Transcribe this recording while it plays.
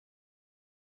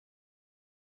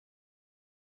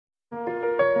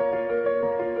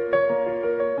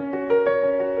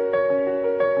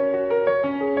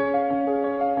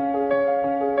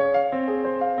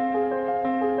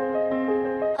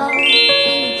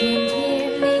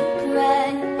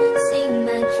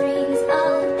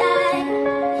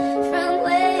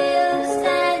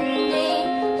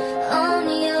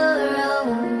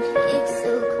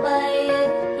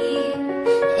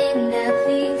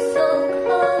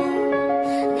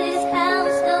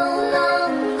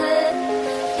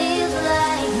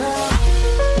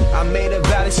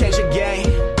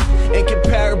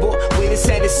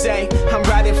say. I'm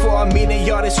riding for a meaning,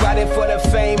 y'all just riding for the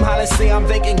fame. Honestly, I'm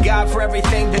thanking God for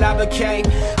everything that I became.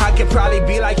 I could probably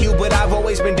be like you, but I've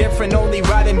always been different. Only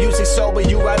writing music sober,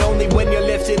 you write only when you're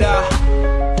lifted up.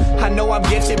 I know I'm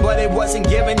gifted, but it wasn't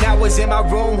given. I was in my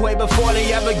room way before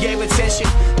they ever gave attention.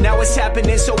 Now it's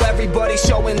happening, so everybody's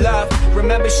showing love.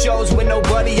 Remember shows when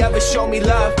nobody ever showed me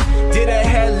love. Did a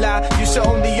headline, used to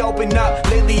only open up.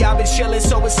 Lately I've been chilling,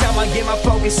 so it's time I get my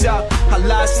focus up. I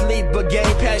lost sleep, but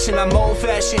gained passion, I'm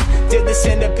old-fashioned. Did this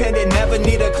independent, never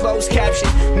need a closed caption.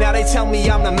 Now they tell me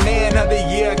I'm the man of the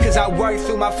year, cause I worked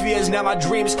through my fears, now my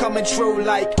dreams coming true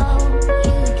like. Oh,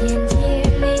 you can hear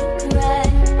me cry,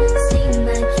 sing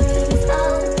my dreams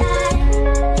all night.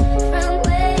 From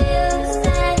where you're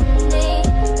standing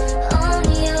on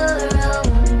your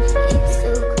own, it's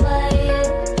so quiet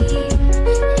here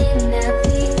in that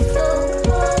peaceful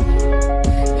home.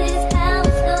 This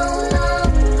house no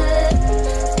longer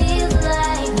feels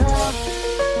like home.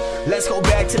 Let's go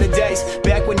back to the days,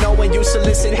 back when no one used to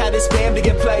listen, had this spam to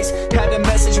get placed. Had to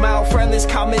message my old friend list,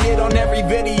 commented on every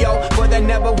video, but that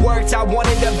never worked. I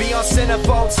wanted to be on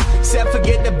centerfolds, said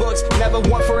forget the books, never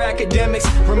one for academics.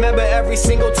 Remember every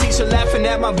single teacher laughing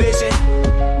at my vision.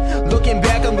 Looking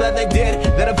back, I'm glad they did.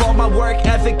 That I brought my work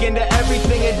ethic into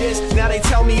everything it is. Now they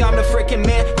tell me I'm the freaking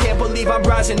man, can't believe I'm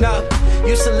rising up.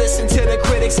 Used to listen to the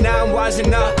critics, now I'm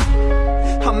rising up.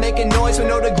 I'm making noise with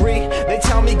no degree. They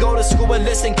tell me go to school, but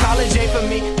listen, college ain't for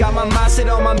me. Got my mindset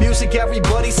on my music,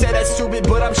 everybody said that's stupid,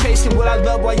 but I'm chasing what I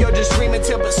love while you're just dreaming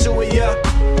to pursue it, yeah.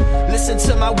 Listen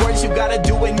to my words, you gotta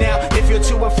do it now. If you're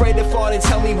too afraid to fall, then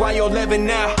tell me why you're living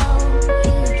now. Oh,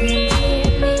 you can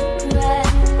hear me cry,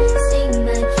 sing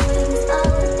my dreams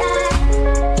all night.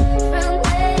 From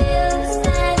where you're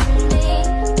standing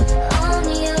on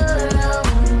your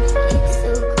own, it's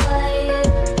so quiet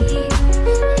here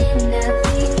in that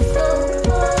peaceful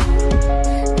home.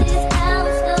 This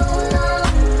house no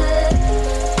longer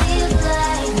feels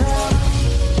like home.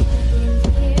 You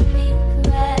can hear me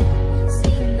cry,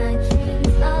 sing my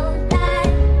dreams all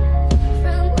night.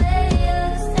 From where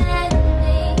you're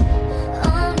standing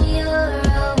on your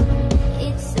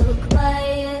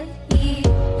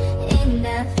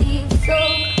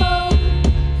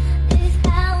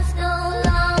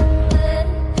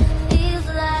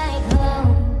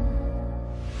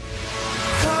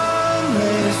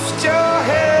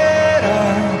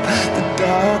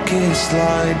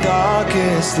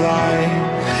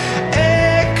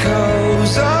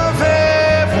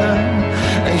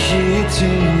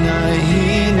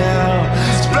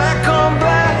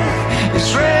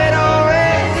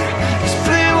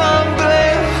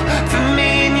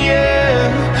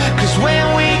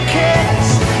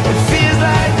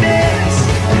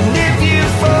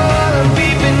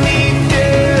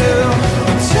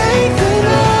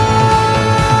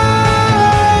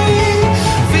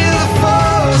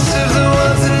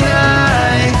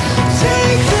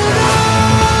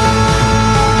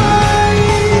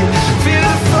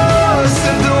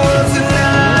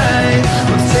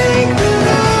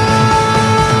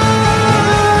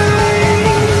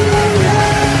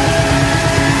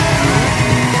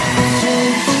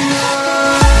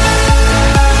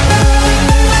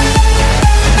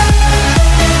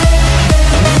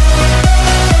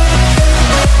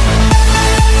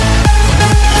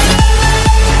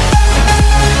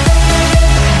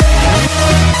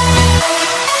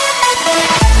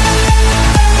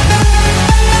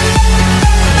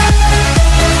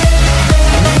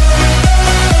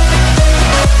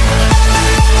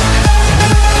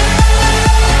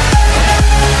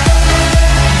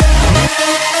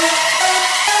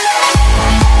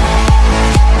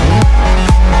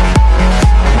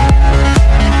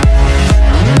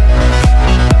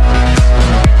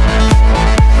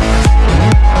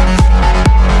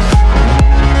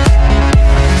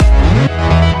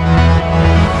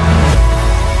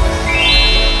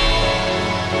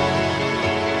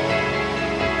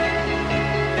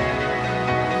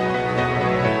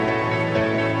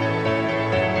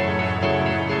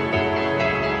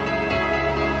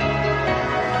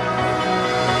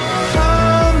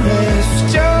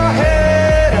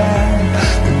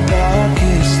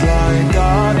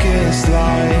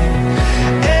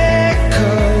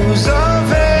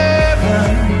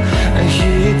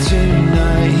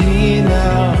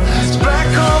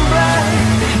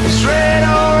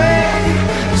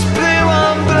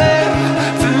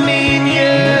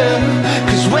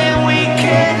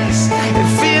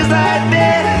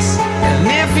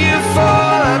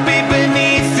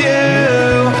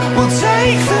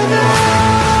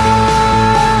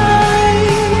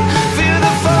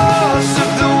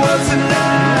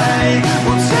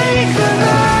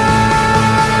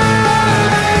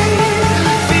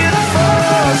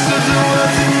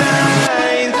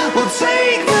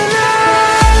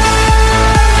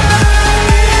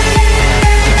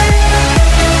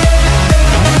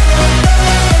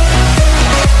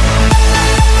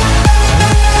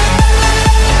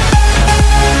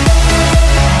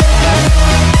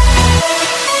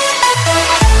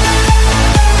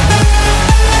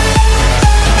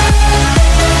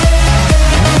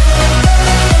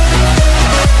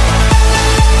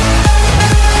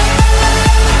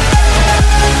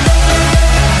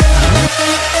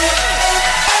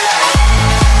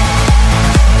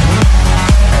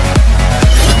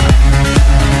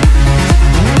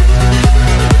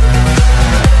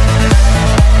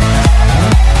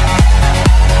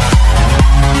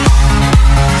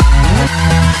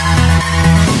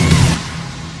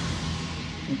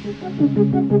We'll be right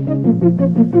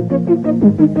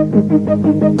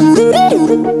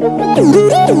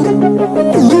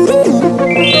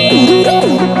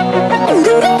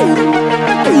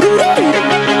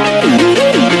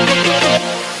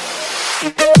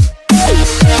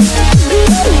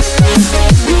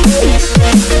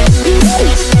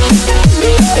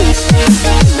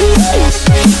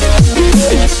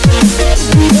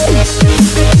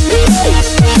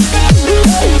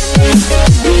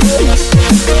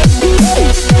back.